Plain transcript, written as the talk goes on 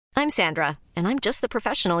I'm Sandra, and I'm just the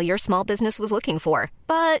professional your small business was looking for.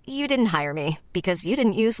 But you didn't hire me because you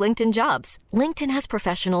didn't use LinkedIn Jobs. LinkedIn has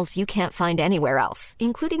professionals you can't find anywhere else,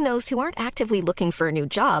 including those who aren't actively looking for a new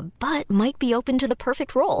job, but might be open to the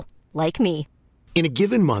perfect role, like me. In a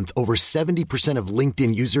given month, over 70% of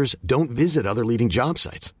LinkedIn users don't visit other leading job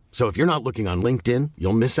sites. So if you're not looking on LinkedIn,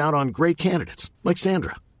 you'll miss out on great candidates like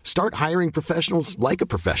Sandra. Start hiring professionals like a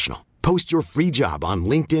professional. Post your free job on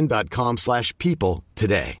linkedin.com/people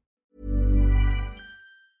today.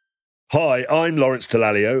 Hi, I'm Lawrence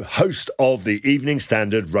Dallaglio, host of the Evening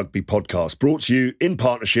Standard Rugby Podcast, brought to you in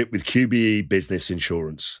partnership with QBE Business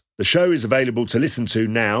Insurance. The show is available to listen to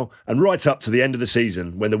now and right up to the end of the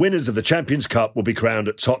season, when the winners of the Champions Cup will be crowned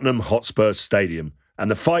at Tottenham Hotspur Stadium,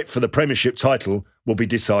 and the fight for the Premiership title will be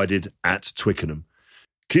decided at Twickenham.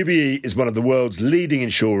 QBE is one of the world's leading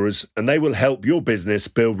insurers, and they will help your business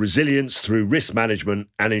build resilience through risk management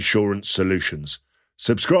and insurance solutions.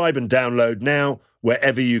 Subscribe and download now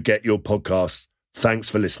wherever you get your podcasts. Thanks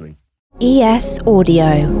for listening. ES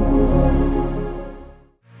Audio.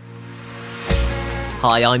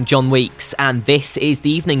 Hi, I'm John Weeks, and this is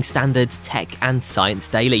the Evening Standard's Tech and Science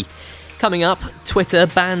Daily. Coming up, Twitter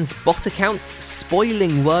bans bot account,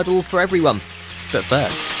 spoiling Wordle for everyone. But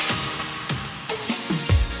first,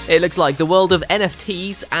 it looks like the world of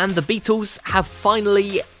NFTs and the Beatles have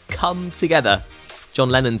finally come together. John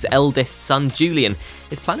Lennon's eldest son, Julian,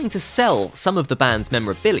 is planning to sell some of the band's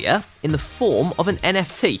memorabilia in the form of an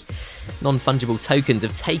NFT. Non-fungible tokens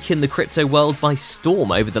have taken the crypto world by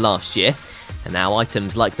storm over the last year, and now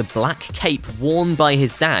items like the black cape worn by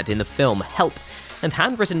his dad in the film Help and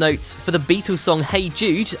handwritten notes for the Beatles song Hey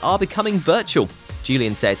Jude are becoming virtual.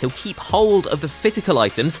 Julian says he'll keep hold of the physical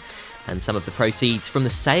items, and some of the proceeds from the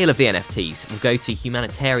sale of the NFTs will go to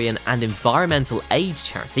humanitarian and environmental aid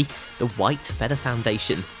charity, the White Feather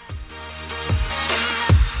Foundation.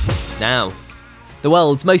 Now, the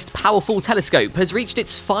world's most powerful telescope has reached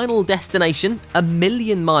its final destination, 1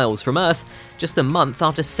 million miles from Earth, just a month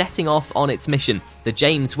after setting off on its mission. The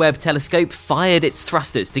James Webb Telescope fired its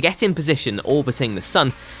thrusters to get in position orbiting the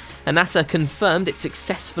Sun, and NASA confirmed it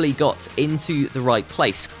successfully got into the right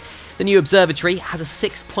place. The new observatory has a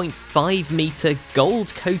 6.5-metre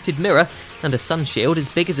gold-coated mirror and a sun shield as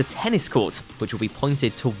big as a tennis court, which will be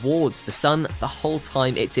pointed towards the Sun the whole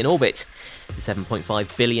time it's in orbit. The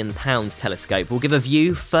 £7.5 billion telescope will give a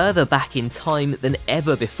view further back in time than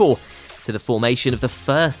ever before, to the formation of the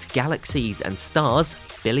first galaxies and stars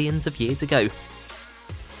billions of years ago.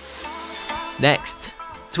 Next,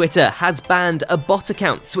 Twitter has banned a bot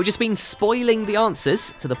account which has been spoiling the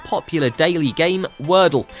answers to the popular daily game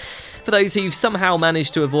Wordle. For those who've somehow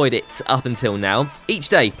managed to avoid it up until now, each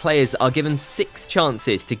day players are given 6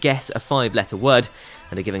 chances to guess a 5-letter word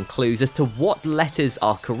and are given clues as to what letters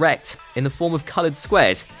are correct in the form of coloured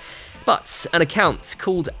squares. But an account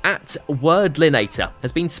called @Wordlinator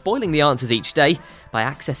has been spoiling the answers each day by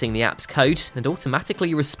accessing the app's code and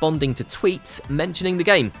automatically responding to tweets mentioning the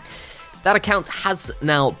game. That account has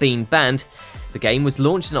now been banned. The game was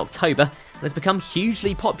launched in October and has become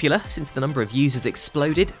hugely popular since the number of users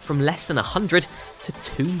exploded from less than 100 to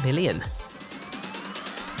 2 million.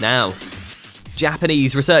 Now,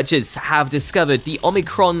 Japanese researchers have discovered the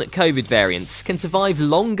Omicron COVID variants can survive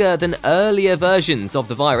longer than earlier versions of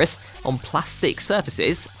the virus on plastic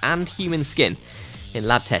surfaces and human skin. In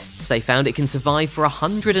lab tests, they found it can survive for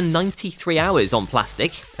 193 hours on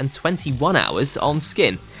plastic and 21 hours on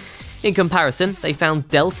skin. In comparison, they found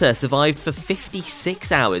Delta survived for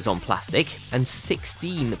 56 hours on plastic and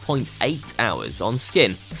 16.8 hours on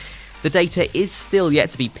skin. The data is still yet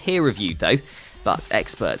to be peer-reviewed though, but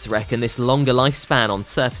experts reckon this longer lifespan on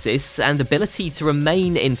surfaces and ability to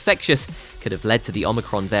remain infectious could have led to the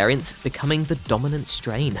Omicron variant becoming the dominant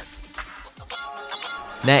strain.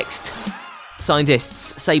 Next,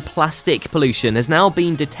 scientists say plastic pollution has now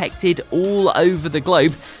been detected all over the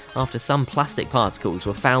globe after some plastic particles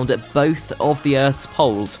were found at both of the Earth's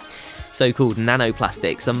poles. So-called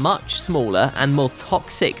nanoplastics are much smaller and more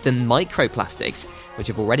toxic than microplastics, which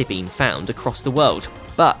have already been found across the world.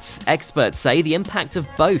 But experts say the impact of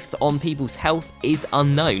both on people's health is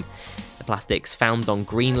unknown. The plastics found on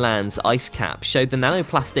Greenland's ice cap showed the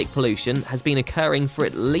nanoplastic pollution has been occurring for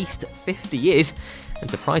at least 50 years, and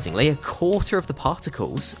surprisingly, a quarter of the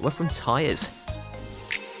particles were from tyres.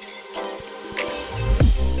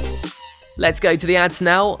 Let's go to the ads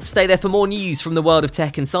now. Stay there for more news from the world of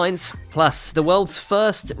tech and science. Plus, the world's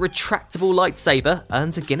first retractable lightsaber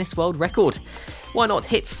earns a Guinness World Record. Why not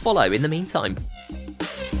hit follow in the meantime?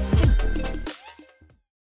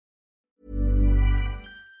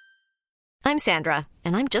 I'm Sandra,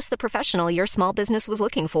 and I'm just the professional your small business was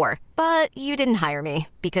looking for. But you didn't hire me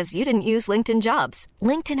because you didn't use LinkedIn Jobs.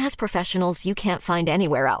 LinkedIn has professionals you can't find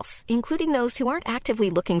anywhere else, including those who aren't actively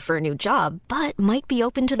looking for a new job, but might be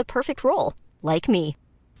open to the perfect role, like me.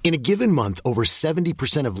 In a given month, over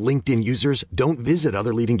 70% of LinkedIn users don't visit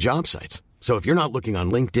other leading job sites. So if you're not looking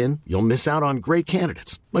on LinkedIn, you'll miss out on great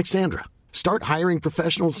candidates like Sandra. Start hiring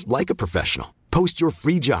professionals like a professional. Post your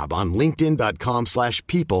free job on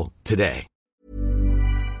linkedin.com/people today.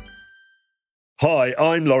 Hi,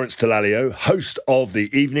 I'm Lawrence Dallaglio, host of the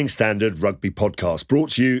Evening Standard Rugby Podcast, brought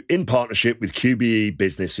to you in partnership with QBE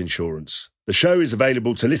Business Insurance. The show is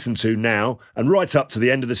available to listen to now and right up to the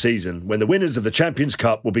end of the season, when the winners of the Champions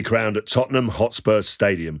Cup will be crowned at Tottenham Hotspur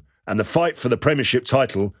Stadium, and the fight for the Premiership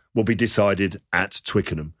title will be decided at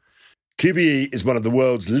Twickenham. QBE is one of the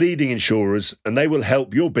world's leading insurers, and they will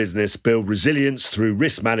help your business build resilience through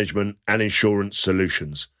risk management and insurance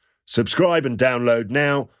solutions. Subscribe and download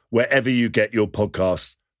now wherever you get your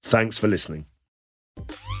podcasts. Thanks for listening.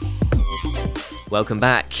 Welcome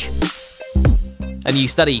back. A new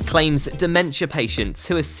study claims dementia patients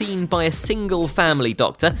who are seen by a single family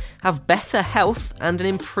doctor have better health and an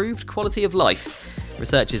improved quality of life.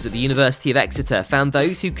 Researchers at the University of Exeter found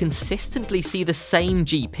those who consistently see the same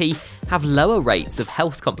GP have lower rates of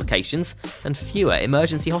health complications and fewer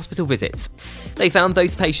emergency hospital visits. They found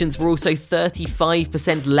those patients were also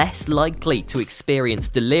 35% less likely to experience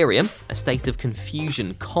delirium, a state of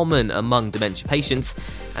confusion common among dementia patients,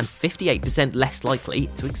 and 58% less likely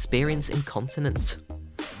to experience incontinence.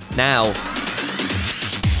 Now,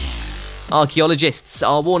 archaeologists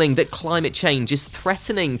are warning that climate change is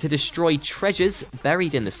threatening to destroy treasures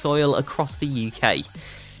buried in the soil across the UK.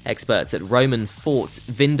 Experts at Roman Fort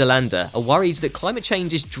Vindolanda are worried that climate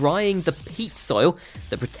change is drying the peat soil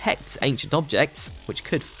that protects ancient objects, which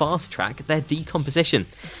could fast-track their decomposition.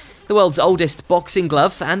 The world's oldest boxing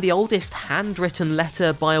glove and the oldest handwritten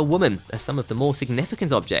letter by a woman are some of the more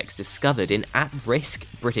significant objects discovered in at-risk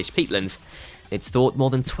British peatlands. It's thought more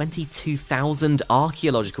than 22,000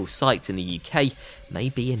 archaeological sites in the UK may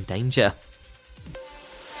be in danger.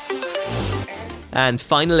 And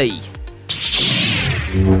finally,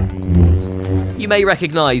 you may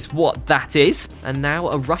recognise what that is, and now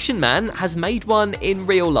a Russian man has made one in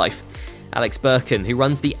real life. Alex Birkin, who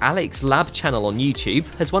runs the Alex Lab channel on YouTube,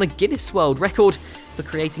 has won a Guinness World Record for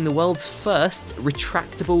creating the world's first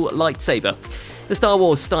retractable lightsaber. The Star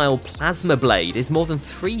Wars-style plasma blade is more than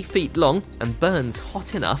 3 feet long and burns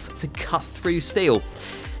hot enough to cut through steel.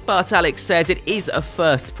 But Alex says it is a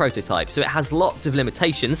first prototype, so it has lots of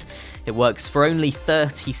limitations. It works for only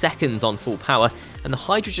 30 seconds on full power, and the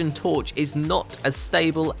hydrogen torch is not as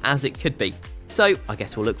stable as it could be. So I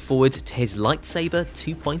guess we'll look forward to his lightsaber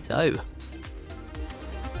 2.0.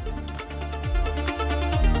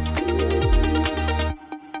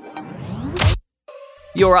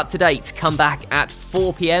 You're up to date. Come back at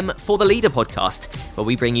 4 p.m. for the Leader podcast, where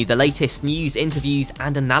we bring you the latest news, interviews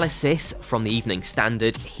and analysis from the Evening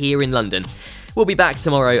Standard here in London. We'll be back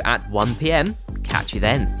tomorrow at 1 p.m. Catch you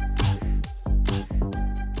then.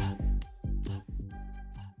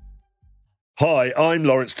 Hi, I'm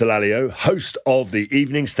Lawrence Dallaglio, host of the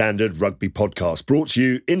Evening Standard Rugby Podcast, brought to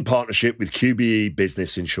you in partnership with QBE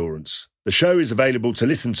Business Insurance. The show is available to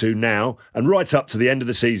listen to now and right up to the end of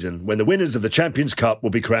the season, when the winners of the Champions Cup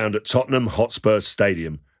will be crowned at Tottenham Hotspur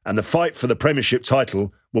Stadium, and the fight for the Premiership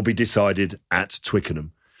title will be decided at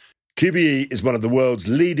Twickenham. QBE is one of the world's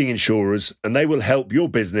leading insurers, and they will help your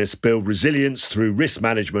business build resilience through risk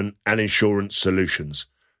management and insurance solutions.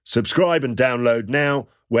 Subscribe and download now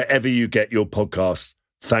wherever you get your podcasts.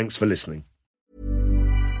 Thanks for listening.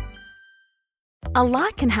 A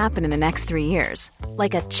lot can happen in the next 3 years.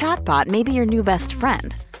 Like a chatbot may be your new best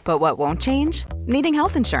friend. But what won't change? Needing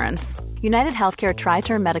health insurance. United Healthcare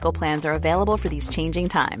Tri-Term Medical Plans are available for these changing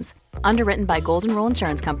times. Underwritten by Golden Rule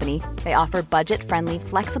Insurance Company, they offer budget-friendly,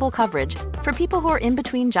 flexible coverage for people who are in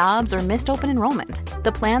between jobs or missed open enrollment.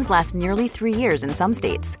 The plans last nearly 3 years in some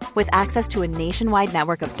states, with access to a nationwide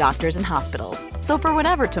network of doctors and hospitals. So for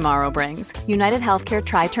whatever tomorrow brings, United Healthcare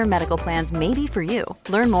Tri-Term Medical Plans may be for you.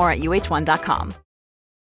 Learn more at uh1.com.